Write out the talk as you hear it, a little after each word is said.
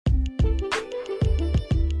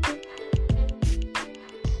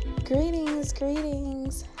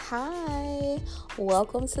Greetings. Hi.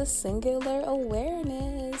 Welcome to Singular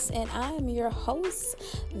Awareness, and I'm your host,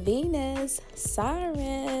 Venus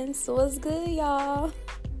Sirens. What's good, y'all?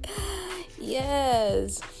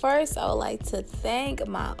 Yes. First, I would like to thank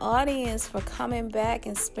my audience for coming back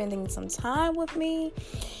and spending some time with me.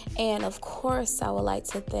 And of course, I would like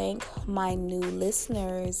to thank my new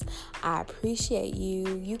listeners. I appreciate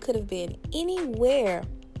you. You could have been anywhere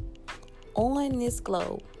on this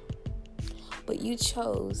globe, but you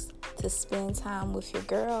chose to spend time with your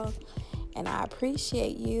girl, and I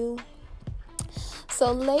appreciate you.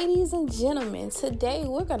 So, ladies and gentlemen, today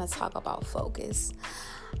we're going to talk about focus.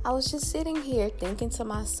 I was just sitting here thinking to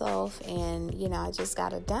myself, and I just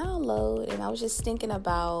got a download, and I was just thinking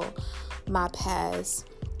about my past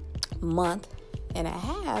month and a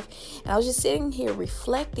half, and I was just sitting here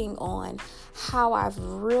reflecting on how I've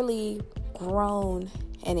really grown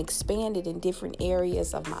and expanded in different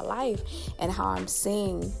areas of my life, and how I'm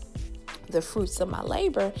seeing the fruits of my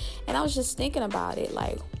labor. And I was just thinking about it,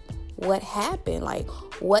 like, what happened? Like,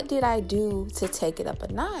 what did I do to take it up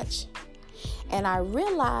a notch? And I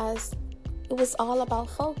realized it was all about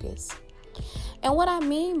focus. And what I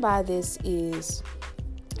mean by this is,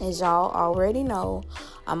 as y'all already know,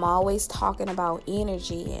 I'm always talking about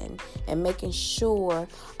energy and making sure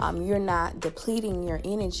you're not depleting your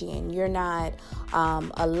energy and you're not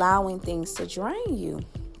allowing things to drain you.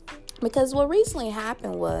 Because what recently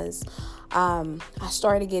happened was I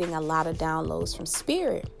started getting a lot of downloads from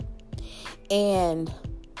Spirit, and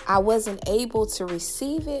I wasn't able to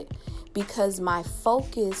receive it because my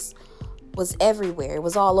focus was everywhere. It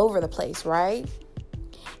was all over the place, right?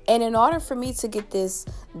 And in order for me to get this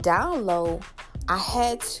download, I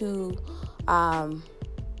had to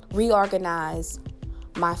reorganize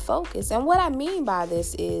my focus. And what I mean by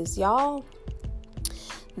this is, y'all,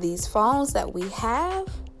 these phones that we have,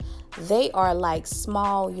 they are like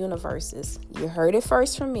small universes. You heard it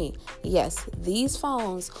first from me. Yes, these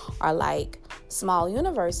phones are like small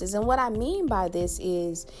universes. And what I mean by this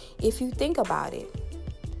is, if you think about it,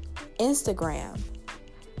 Instagram,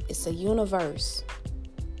 it's a universe.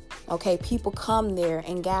 Okay, people come there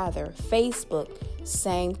and gather. Facebook,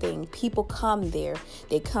 same thing. People come there,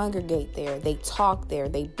 they congregate there, they talk there,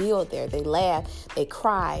 they build there, they laugh, they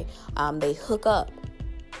cry, they hook up.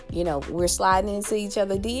 We're sliding into each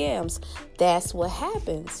other DMs. That's what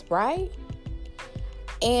happens, right?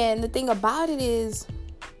 And the thing about it is,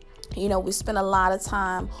 we spend a lot of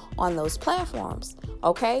time on those platforms,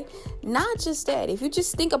 okay? Not just that. If you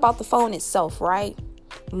just think about the phone itself, right?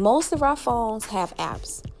 Most of our phones have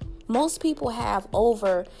apps. Most people have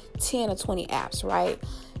over 10 or 20 apps, right?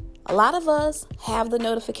 A lot of us have the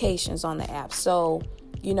notifications on the app. So,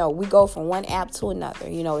 we go from one app to another.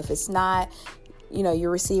 If it's not, you're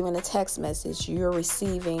receiving a text message, you're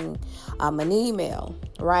receiving an email,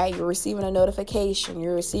 right? You're receiving a notification,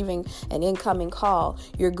 you're receiving an incoming call,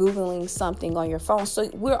 you're Googling something on your phone. So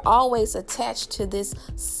we're always attached to this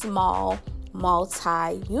small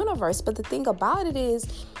multi-universe. But the thing about it is,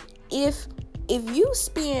 if you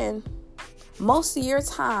spend most of your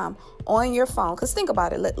time on your phone, because think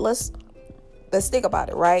about it, let's think about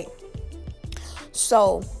it, right?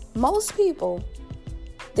 So most people,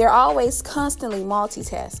 they're always constantly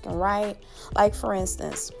multitasking, right? Like, for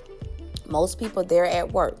instance, most people, they're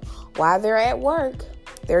at work. While they're at work,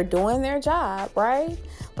 they're doing their job, right?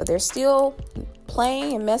 But they're still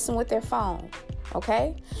playing and messing with their phone,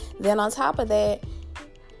 okay? Then on top of that,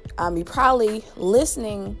 you're probably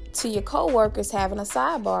listening to your coworkers having a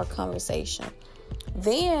sidebar conversation.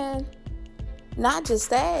 Then, not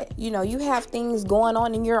just that, you have things going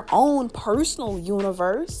on in your own personal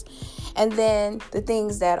universe, and then the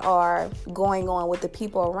things that are going on with the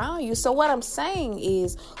people around you. So what I'm saying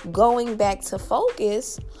is, going back to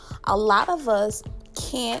focus, a lot of us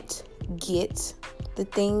can't get the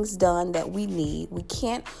things done that we need. We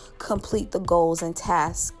can't complete the goals and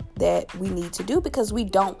tasks that we need to do because we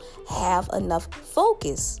don't have enough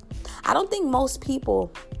focus. I don't think most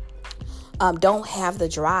people don't have the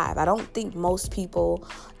drive. I don't think most people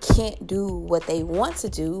can't do what they want to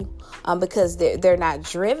do because they're not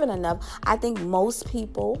driven enough. I think most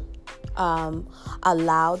people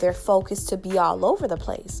allow their focus to be all over the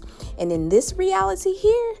place. And in this reality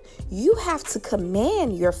here, you have to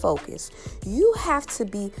command your focus. You have to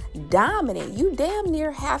be dominant. You damn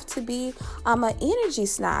near have to be an energy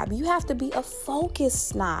snob. You have to be a focus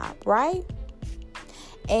snob, right?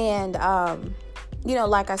 And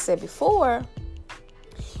like I said before,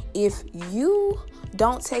 if you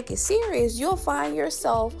don't take it serious, you'll find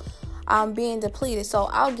yourself being depleted. So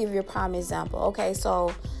I'll give you a prime example. Okay,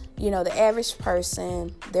 so the average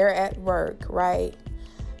person, they're at work, right?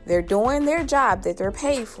 They're doing their job that they're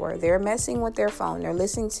paid for. They're messing with their phone. They're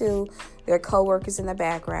listening to their coworkers in the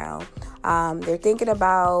background. They're thinking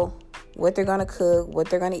about what they're going to cook, what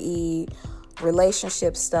they're going to eat,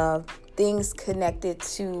 relationship stuff, things connected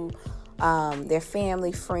to their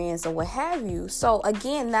family, friends, or what have you. So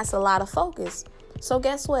again, that's a lot of focus. So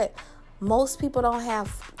guess what? Most people don't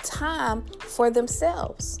have time for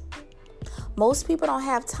themselves. Most people don't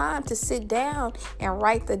have time to sit down and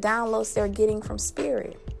write the downloads they're getting from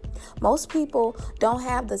Spirit. Most people don't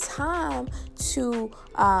have the time to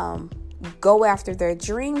go after their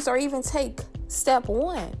dreams or even take step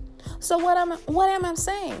one. So what am I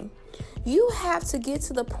saying? You have to get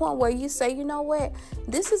to the point where you say, you know what?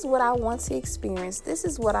 This is what I want to experience. This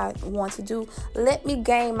is what I want to do. Let me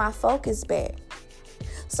gain my focus back.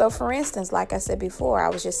 So for instance, like I said before, I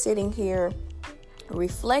was just sitting here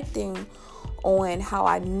reflecting on how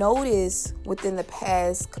I noticed within the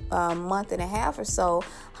past month and a half or so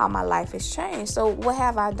how my life has changed. So what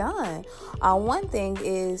have I done? One thing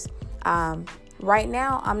is right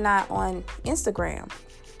now I'm not on Instagram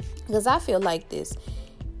because I feel like this.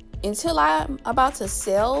 Until I'm about to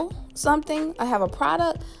sell something, I have a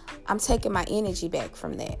product, I'm taking my energy back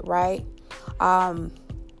from that, right?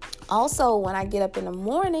 Also, when I get up in the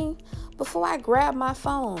morning, before I grab my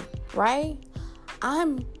phone, right?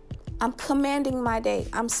 I'm commanding my day.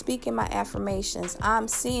 I'm speaking my affirmations. I'm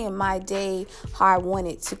seeing my day how I want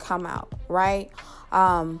it to come out, right?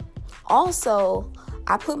 Also,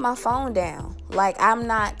 I put my phone down. Like, I'm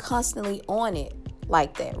not constantly on it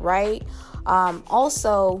like that, right?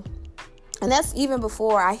 Also, and that's even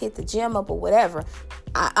before I hit the gym up or whatever.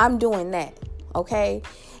 I'm doing that, okay?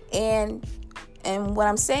 And what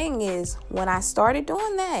I'm saying is, when I started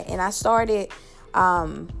doing that and I started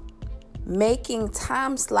making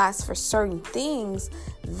time slots for certain things,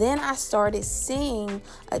 then I started seeing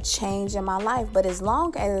a change in my life. But as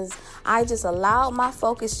long as I just allowed my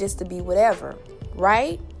focus just to be whatever,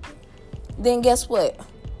 right? Then guess what?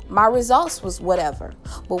 My results was whatever.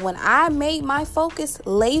 But when I made my focus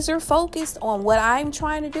laser focused on what I'm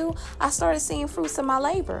trying to do, I started seeing fruits of my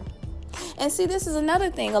labor. And see, this is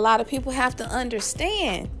another thing a lot of people have to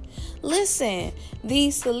understand. Listen,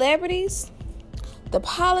 these celebrities, the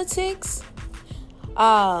politics,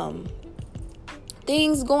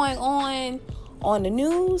 things going on the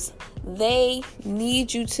news, they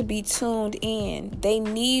need you to be tuned in. They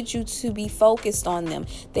need you to be focused on them.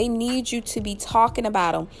 They need you to be talking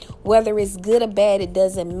about them. Whether it's good or bad, it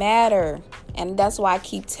doesn't matter. And that's why I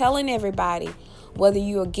keep telling everybody, whether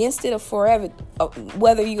you're against it or for it,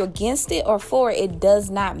 it does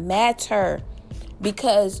not matter,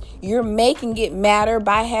 because you're making it matter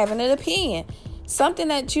by having an opinion. Something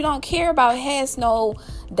that you don't care about has no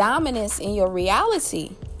dominance in your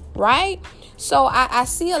reality, right? So I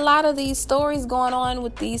see a lot of these stories going on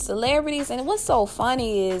with these celebrities. And what's so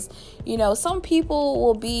funny is, some people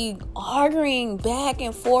will be arguing back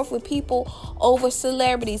and forth with people over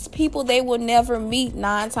celebrities, people they will never meet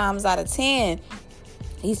 9 times out of 10.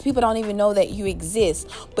 These people don't even know that you exist,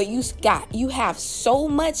 but you have so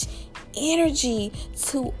much energy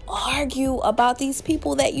to argue about these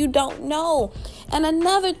people that you don't know. And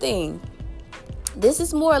another thing, this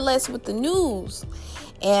is more or less with the news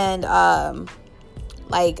and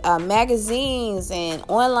magazines and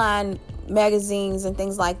online magazines and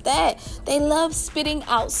things like that. They love spitting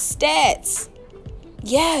out stats.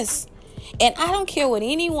 Yes. And I don't care what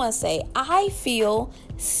anyone say. I feel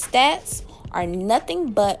stats are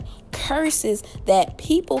nothing but curses that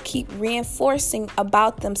people keep reinforcing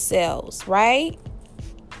about themselves, right?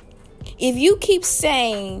 If you keep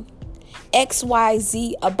saying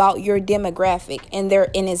XYZ about your demographic and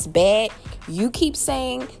it's bad, you keep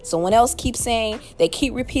saying, someone else keeps saying, they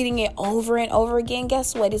keep repeating it over and over again,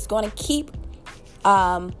 guess what? It's going to keep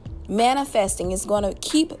manifesting. It's going to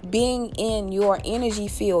keep being in your energy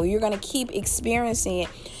field. You're going to keep experiencing it.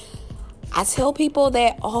 I tell people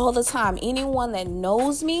that all the time. Anyone that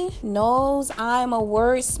knows me knows I'm a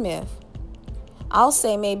wordsmith. I'll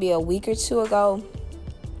say maybe a week or two ago,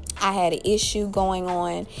 I had an issue going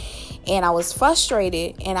on and I was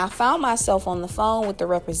frustrated, and I found myself on the phone with the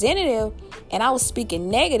representative and I was speaking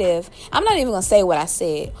negative. I'm not even going to say what I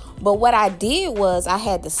said, but what I did was I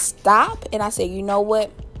had to stop and I said, you know what?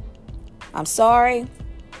 I'm sorry.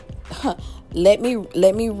 Let me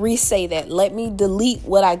re-say that. Let me delete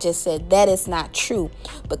what I just said. That is not true,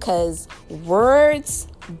 because words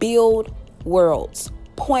build worlds.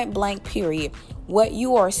 Point blank, period. What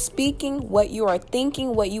you are speaking, what you are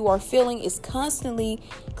thinking, what you are feeling is constantly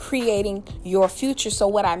creating your future. So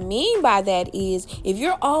what I mean by that is, if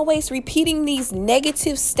you're always repeating these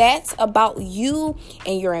negative stats about you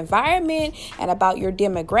and your environment and about your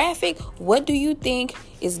demographic, what do you think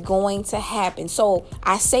is going to happen? So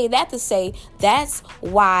I say that to say that's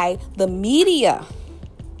why the media,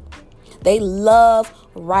 they love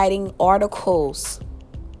writing articles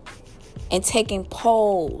and taking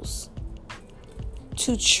polls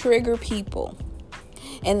to trigger people.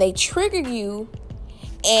 And they trigger you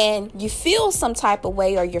and you feel some type of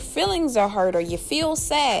way, or your feelings are hurt, or you feel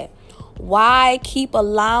sad. Why keep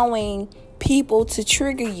allowing people to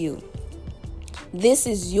trigger you? This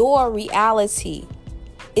is your reality.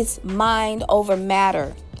 It's mind over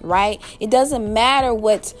matter, right? It doesn't matter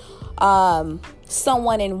what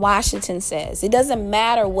someone in Washington says. It doesn't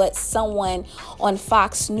matter what someone on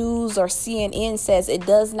Fox News or CNN says. It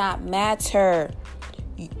does not matter.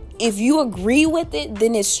 If you agree with it,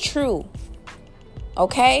 then it's true.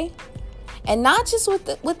 Okay? And not just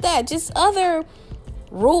with that, just other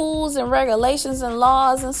rules and regulations and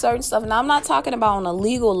laws and certain stuff. Now, I'm not talking about on a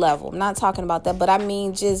legal level. I'm not talking about that. But I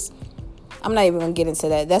mean, I'm not even going to get into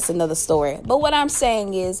that. That's another story. But what I'm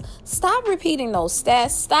saying is, stop repeating those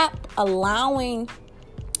stats. Stop allowing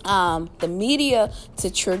the media to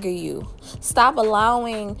trigger you. Stop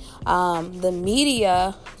allowing the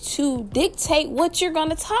media to dictate what you're going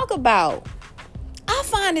to talk about. I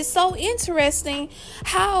find it so interesting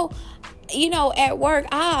how, at work,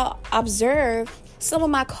 I observe some of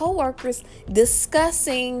my coworkers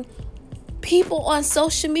discussing people on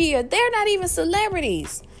social media. They're not even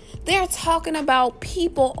celebrities. They're talking about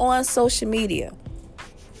people on social media,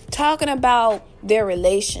 talking about their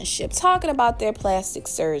relationship, talking about their plastic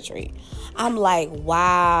surgery. I'm like,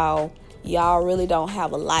 wow, y'all really don't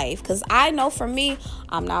have a life. Because I know for me,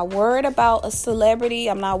 I'm not worried about a celebrity.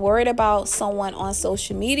 I'm not worried about someone on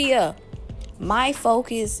social media. My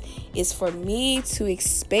focus is for me to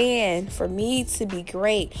expand, for me to be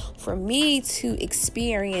great, for me to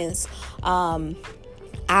experience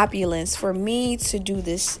opulence, for me to do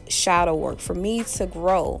this shadow work, for me to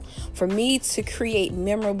grow, for me to create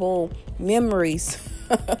memorable memories.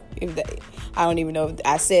 I don't even know if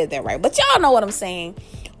I said that right, but y'all know what I'm saying.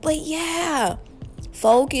 But yeah,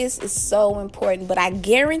 focus is so important. But I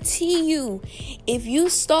guarantee you, if you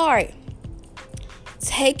start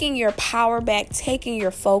taking your power back, taking your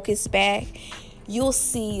focus back, you'll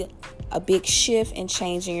see a big shift and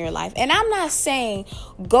change in your life. And I'm not saying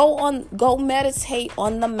go meditate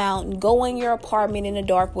on the mountain, go in your apartment in the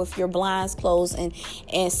dark with your blinds closed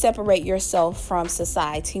and separate yourself from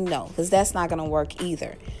society. No, because that's not going to work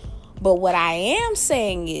either. But what I am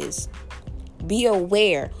saying is, be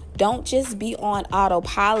aware. Don't just be on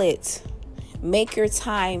autopilot. Make your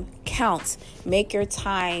time count. Make your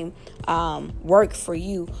time work for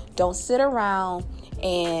you. Don't sit around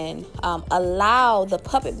and allow the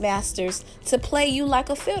puppet masters to play you like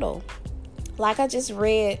a fiddle. Like I just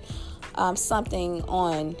read something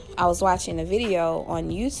I was watching a video on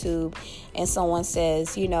YouTube, and someone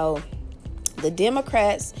says, the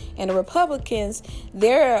Democrats and the Republicans,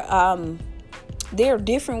 they're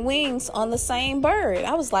different wings on the same bird.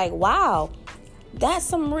 I was like, wow, that's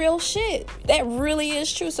some real shit. That really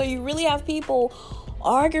is true. So you really have people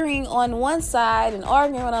arguing on one side and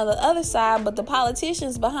arguing on the other side, but the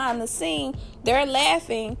politicians behind the scene, they're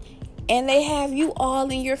laughing and they have you all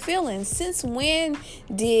in your feelings. Since when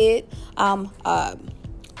did a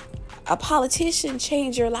politician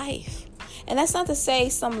change your life? And that's not to say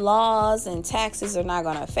some laws and taxes are not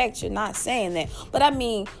going to affect you. Not saying that, but I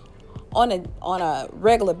mean on a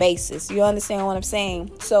regular basis. You understand what I'm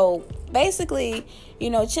saying? So basically,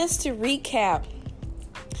 just to recap,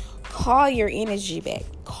 call your energy back.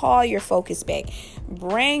 Call your focus back.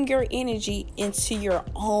 Bring your energy into your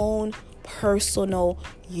own personal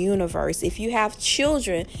universe. If you have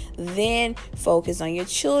children, then focus on your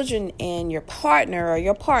children and your partner or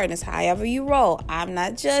your partners, however you roll. I'm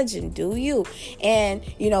not judging. Do you? And,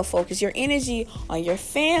 focus your energy on your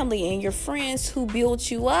family and your friends who built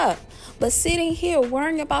you up. But sitting here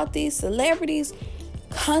worrying about these celebrities,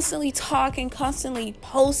 constantly talking, constantly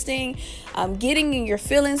posting, getting in your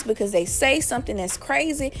feelings because they say something that's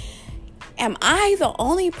crazy. Am I the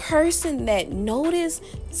only person that noticed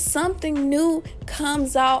something new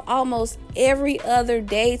comes out almost every other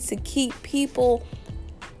day to keep people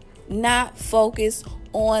not focused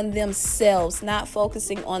on themselves, not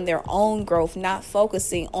focusing on their own growth, not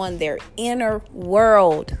focusing on their inner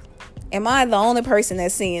world? Am I the only person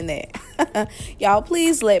that's seeing that? Y'all,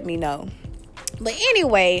 please let me know. But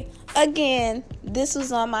anyway, again, this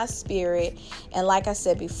was on my spirit. And like I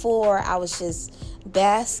said before, I was just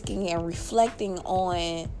basking and reflecting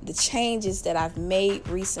on the changes that I've made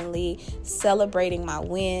recently, celebrating my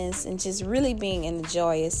wins, and just really being in the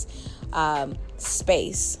joyous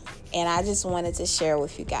space. And I just wanted to share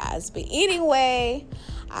with you guys. But anyway,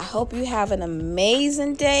 I hope you have an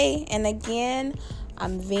amazing day. And again,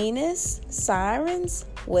 I'm Venus Sirens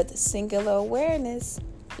with Singular Awareness.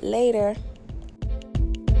 Later.